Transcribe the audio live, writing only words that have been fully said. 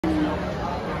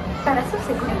Para su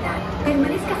seguridad,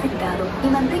 permanezca sentado y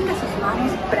mantenga sus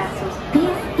manos, brazos,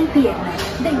 pies y piernas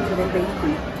dentro del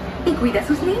vehículo. Y cuida a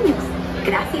sus niños.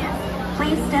 Gracias.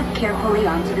 Please step carefully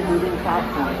onto the moving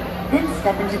platform, then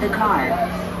step into the car.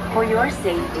 For your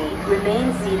safety,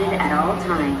 remain seated at all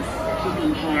times,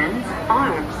 keeping hands,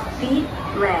 arms, feet,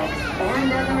 legs,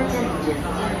 and other appendages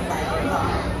inside the car.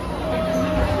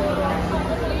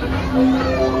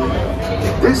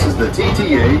 This is the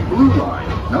TTA Blue Line,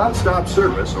 non-stop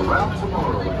service around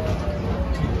Tomorrowland.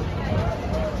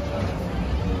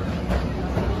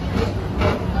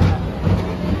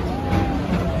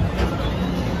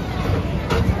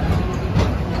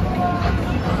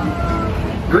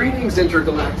 Greetings,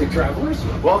 intergalactic travelers.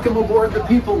 Welcome aboard the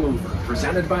Peoplemover,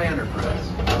 presented by Enterprise.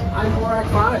 I'm Borak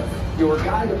 5, your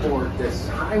guide aboard this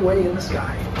highway in the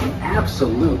sky, the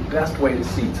absolute best way to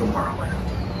see Tomorrowland.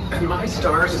 And my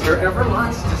stars, is there ever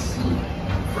lots to see?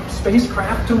 From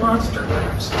spacecraft to monster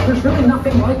labs, there's really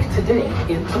nothing like today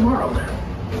in Tomorrowland.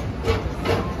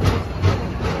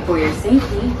 For your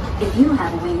safety, if you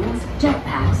have wings,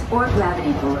 jetpacks, or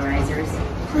gravity polarizers,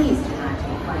 please do not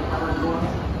take flight while on board.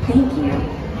 Thank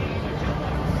you.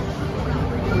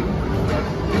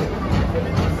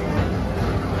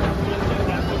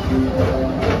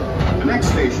 The next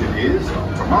station is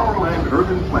Tomorrowland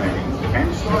Urban Planning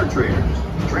and Star Traders.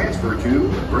 Transfer to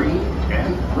green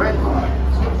and red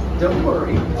lines. Don't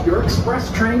worry, your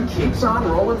express train keeps on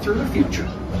rolling through the future,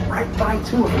 right by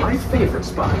two of my favorite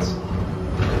spots.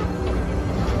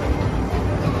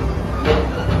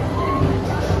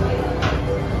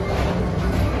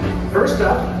 First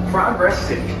up, Progress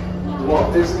City,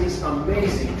 Walt Disney's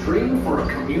amazing dream for a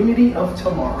community of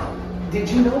tomorrow. Did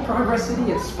you know Progress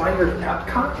City inspired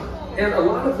Epcot? And a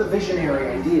lot of the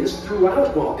visionary ideas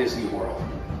throughout Walt Disney World.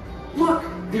 Look,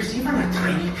 there's even a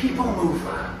tiny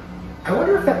Peoplemover. I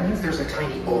wonder if that means there's a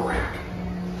tiny Borak.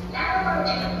 Now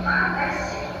to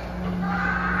Progress City.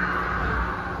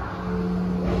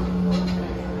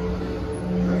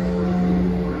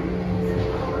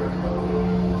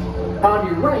 On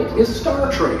your right is Star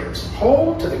Traders,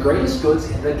 home to the greatest goods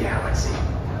in the galaxy.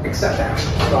 Except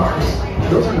actual stars.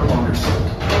 Those are no longer sold.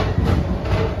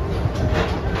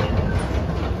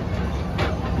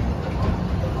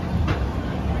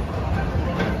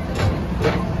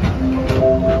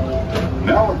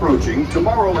 Now approaching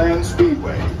Tomorrowland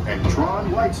Speedway and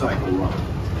Tron Light Cycle Run.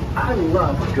 I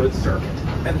love a good circuit,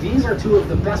 and these are two of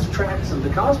the best tracks in the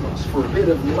cosmos for a bit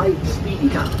of light, speedy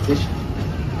competition.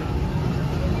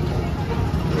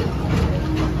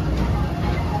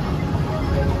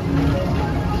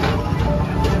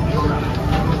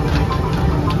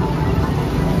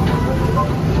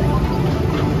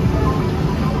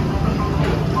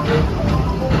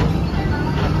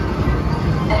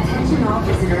 Attention all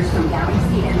visitors from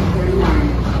Galaxy M39.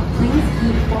 Please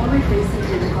keep forward-facing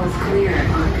vehicles clear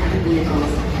of oncoming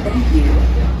vehicles. Thank you.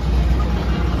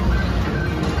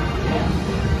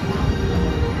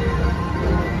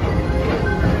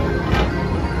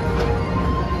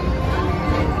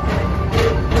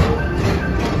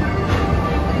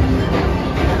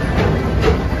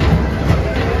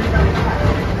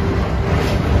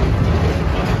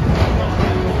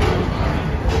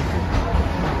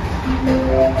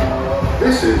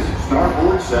 This is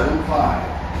Starboard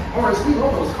 75. Or as we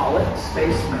locals call it,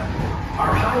 Spacemen.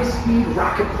 Our high-speed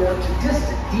rocket port to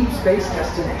distant deep space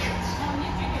destinations.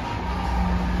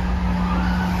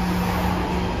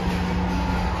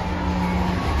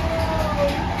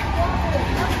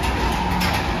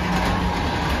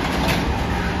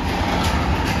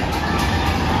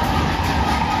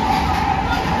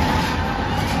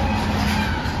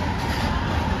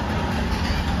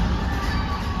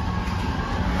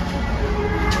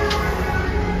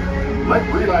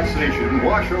 Let relaxation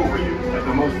wash over you at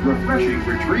the most refreshing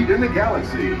retreat in the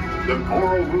galaxy, the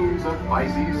Coral Rooms of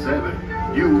Pisces 7.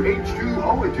 You H2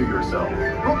 owe it to yourself.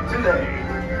 Book today.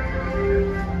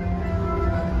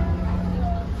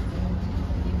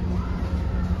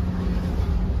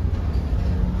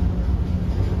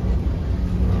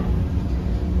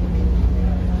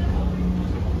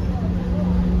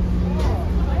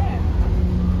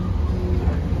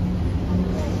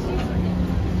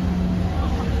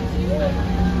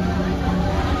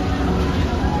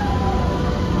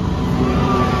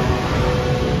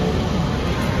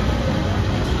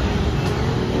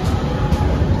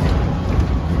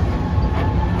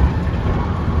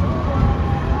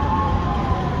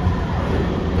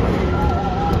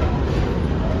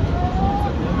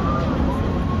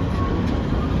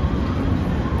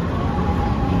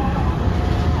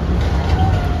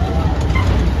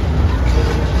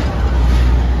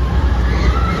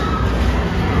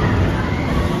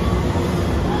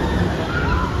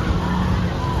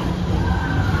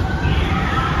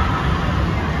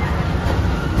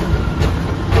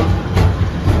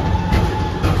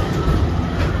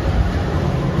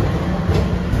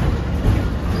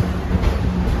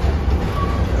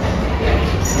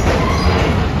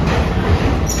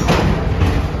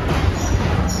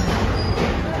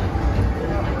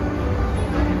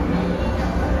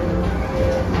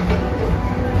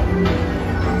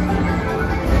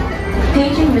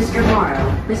 Paging Mr.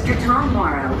 Morrow. Mr. Tom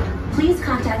Morrow. Please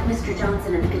contact Mr.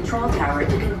 Johnson at the control tower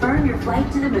to confirm your flight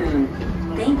to the moon.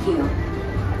 Thank you.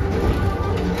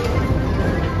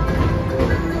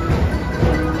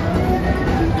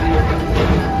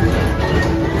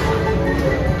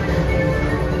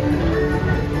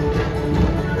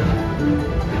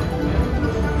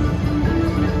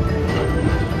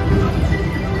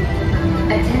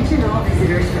 Attention all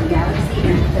visitors from Galaxy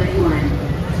M31.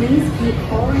 Please keep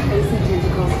forward-facing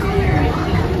tentacles clear of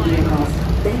oncoming vehicles.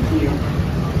 Thank you.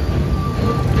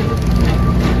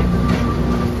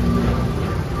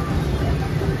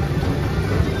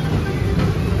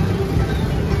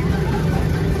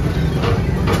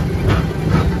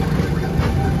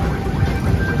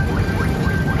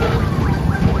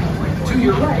 To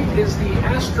your right is the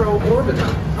Astro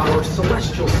Orbiter, our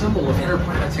celestial symbol of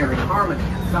interplanetary harmony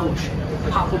and fellowship.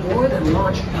 Hop aboard and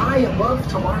launch high above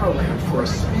Tomorrowland for a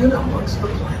spin amongst the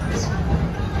planets.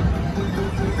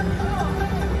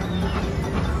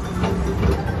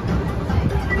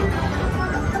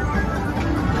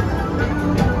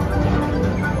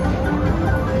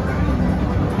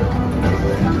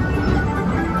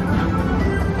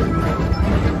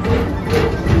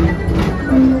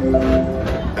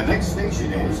 The next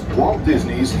station is Walt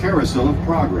Disney's Carousel of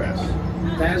Progress.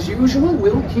 As usual,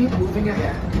 we'll keep moving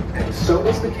ahead, and so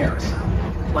does the carousel.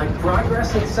 Like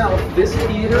progress itself, this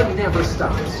theater never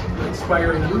stops,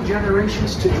 inspiring new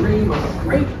generations to dream of a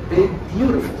great, big,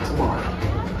 beautiful tomorrow.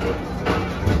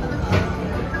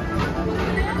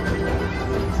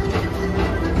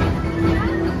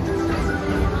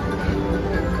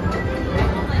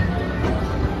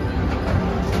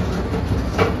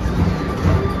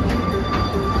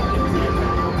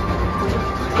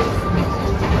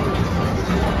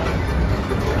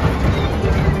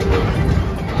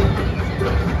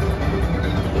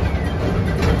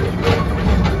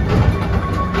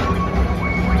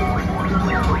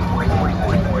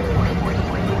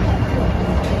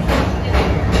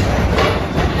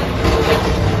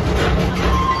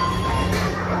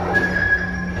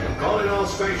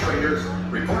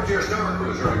 Report to your star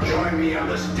cruiser and join me on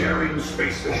this daring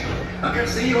space mission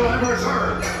against the evil Emperor's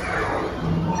herd.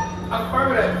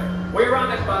 Affirmative. We're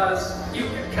on it, Buzz. You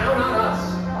can count on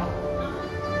us.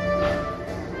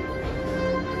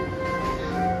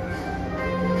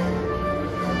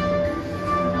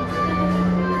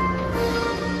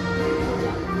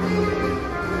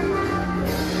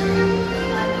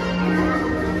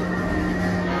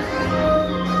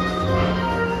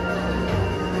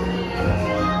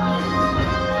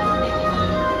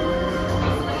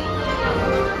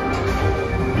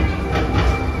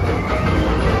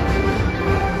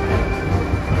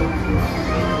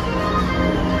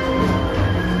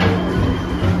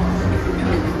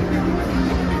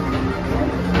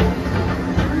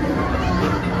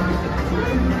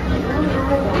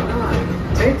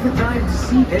 Take the time to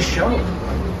see this show.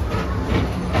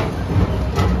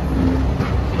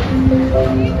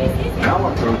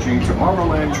 Now approaching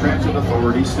Tomorrowland Transit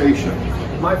Authority Station.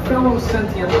 My fellow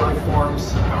sentient life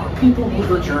forms, our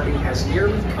Peoplemover journey has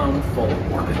nearly come full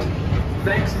orbit.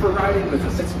 Thanks for riding with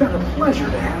us. It's been a pleasure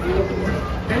to have you aboard.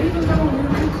 And even though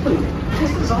we're concluding,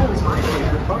 this is always my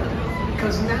favorite part.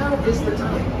 Because now is the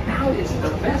time. Now is the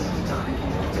best time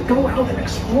to go out and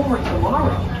explore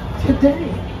tomorrow.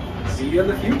 Today. See you in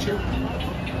the future.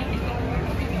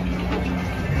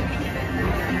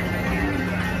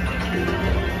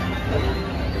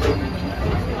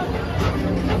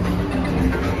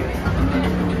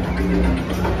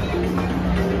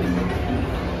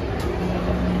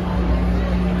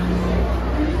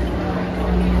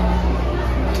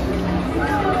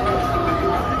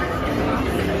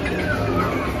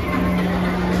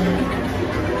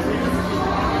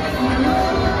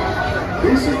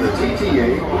 This is the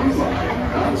TTA Blue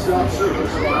Line, non-stop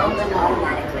service around Open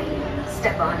automatically.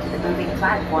 Step onto the moving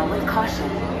platform with caution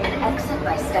and exit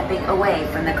by stepping away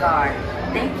from the car.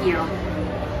 Thank you.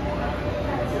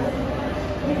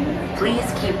 Please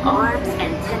keep arms,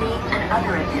 antennae, and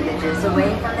other appendages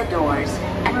away from the doors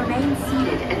and remain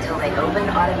seated until they open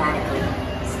automatically.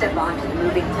 Step onto the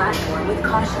moving platform with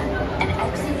caution and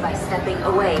exit by stepping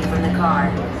away from the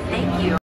car. Thank you.